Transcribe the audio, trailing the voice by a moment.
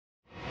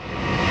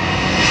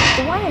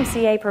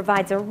YMCA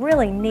provides a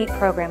really neat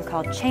program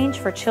called Change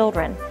for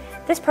Children.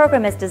 This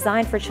program is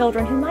designed for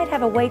children who might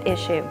have a weight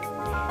issue.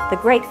 The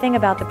great thing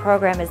about the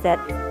program is that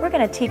we're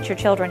going to teach your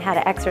children how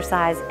to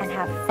exercise and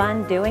have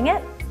fun doing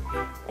it.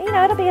 You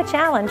know, it'll be a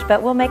challenge,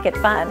 but we'll make it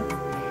fun.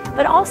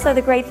 But also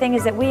the great thing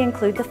is that we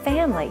include the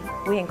family.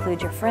 We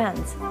include your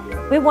friends.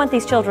 We want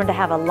these children to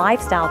have a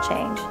lifestyle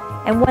change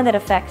and one that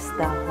affects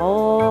the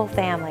whole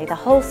family, the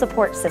whole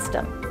support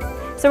system.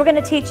 So we're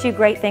going to teach you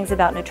great things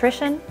about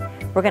nutrition.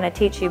 We're going to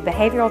teach you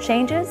behavioral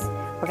changes.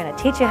 We're going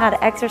to teach you how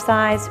to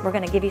exercise. We're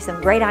going to give you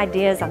some great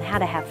ideas on how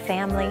to have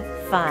family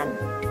fun.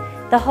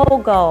 The whole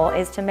goal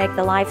is to make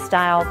the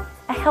lifestyle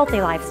a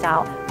healthy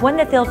lifestyle, one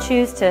that they'll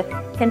choose to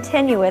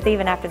continue with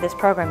even after this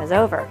program is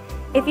over.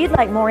 If you'd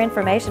like more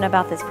information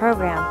about this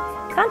program,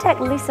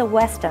 contact Lisa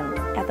Weston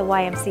at the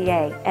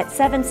YMCA at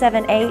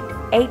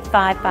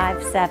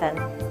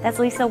 778-8557. That's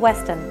Lisa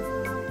Weston